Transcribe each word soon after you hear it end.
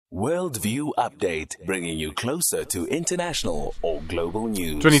Worldview Update, bringing you closer to international or global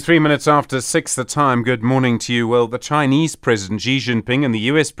news. 23 minutes after 6 the time. Good morning to you. Well, the Chinese President Xi Jinping and the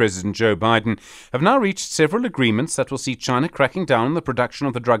US President Joe Biden have now reached several agreements that will see China cracking down on the production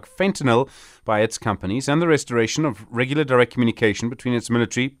of the drug fentanyl by its companies and the restoration of regular direct communication between its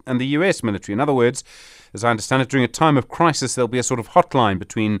military and the US military. In other words, as I understand it, during a time of crisis, there'll be a sort of hotline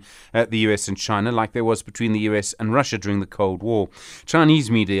between the US and China, like there was between the US and Russia during the Cold War.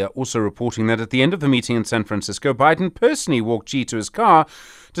 Chinese media also reporting that at the end of the meeting in San Francisco, Biden personally walked Xi to his car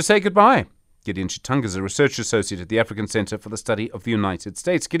to say goodbye. Gideon Chitanga is a research associate at the African Center for the Study of the United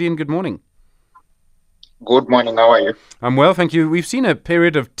States. Gideon, good morning. Good morning. How are you? I'm well, thank you. We've seen a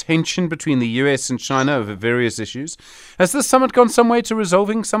period of tension between the US and China over various issues. Has this summit gone some way to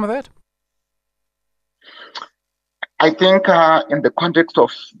resolving some of that? I think in the context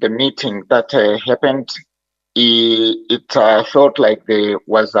of the meeting that happened, it felt like there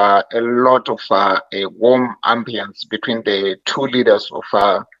was a lot of a warm ambience between the two leaders of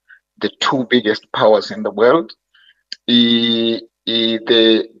the two biggest powers in the world. The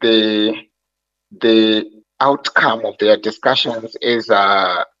outcome of their discussions is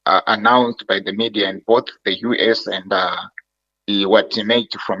announced by the media in both the US and what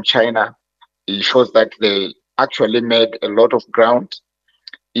emerged from China. It shows that they actually made a lot of ground.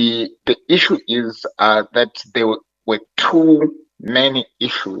 The issue is that there were too many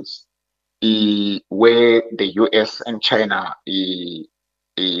issues where the US and China really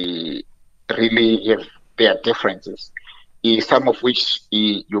have their differences, some of which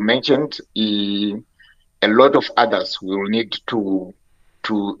you mentioned. A lot of others will need to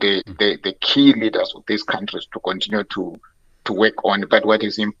the key leaders of these countries to continue to work on. But what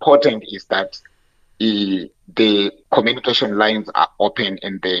is important is that the communication lines are open,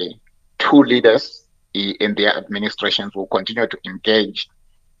 and the two leaders in their administrations will continue to engage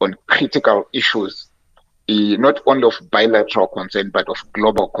on critical issues, not only of bilateral concern, but of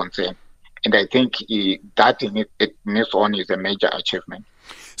global concern. And I think that in its own is a major achievement.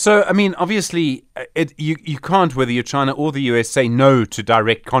 So, I mean, obviously, you can't, whether you're China or the US, say no to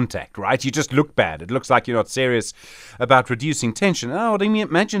direct contact, right? You just look bad. It looks like you're not serious about reducing tension. I would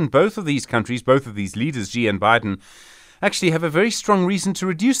imagine both of these countries, both of these leaders, Xi and Biden, actually have a very strong reason to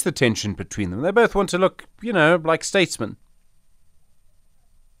reduce the tension between them. They both want to look, like statesmen.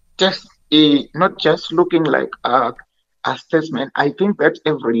 Just not just looking like a statesman. I think that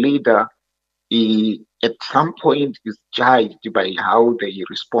every leader at some point is judged by how they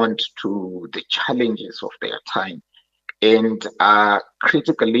respond to the challenges of their time. And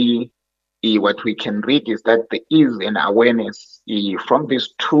critically, what we can read is that there is an awareness from these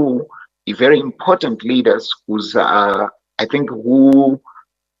two very important leaders whose role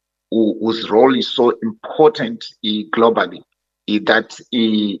is so important globally, that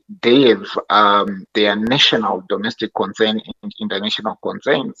they have their national domestic concern and international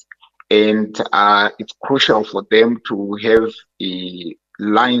concerns. And it's crucial for them to have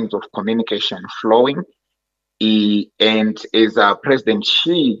lines of communication flowing. And as President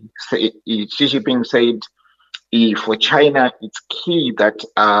Xi Jinping said, for China, it's key that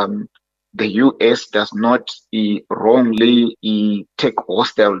the US does not wrongly take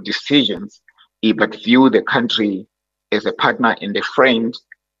hostile decisions, but view the country as a partner and a friend.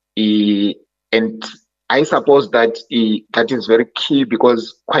 And I suppose that that is very key,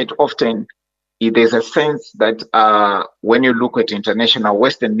 because quite often there's a sense that when you look at international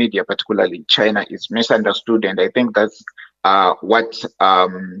Western media, particularly China, is misunderstood. And I think that's what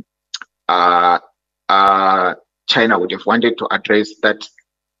China would have wanted to address, that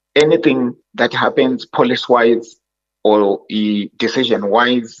anything that happens policy-wise or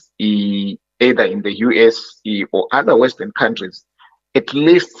decision-wise, either in the US or other Western countries, at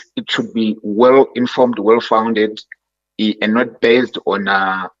least it should be well-informed, well-founded, and not based on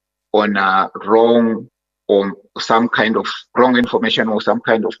wrong or some kind of wrong information or some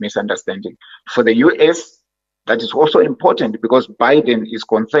kind of misunderstanding. For the US, that is also important, because Biden is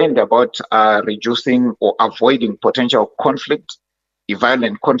concerned about reducing or avoiding potential conflict,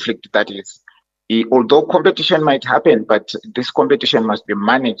 violent conflict, that is. Although competition might happen, but this competition must be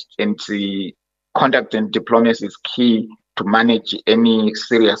managed, and the conduct and diplomacy is key to manage any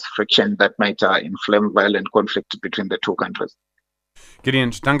serious friction that might inflame violent conflict between the two countries.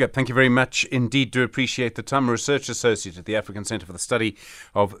 Gideon Chitanga, thank you very much indeed. Do appreciate the time. A research associate at the African Center for the Study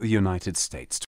of the United States.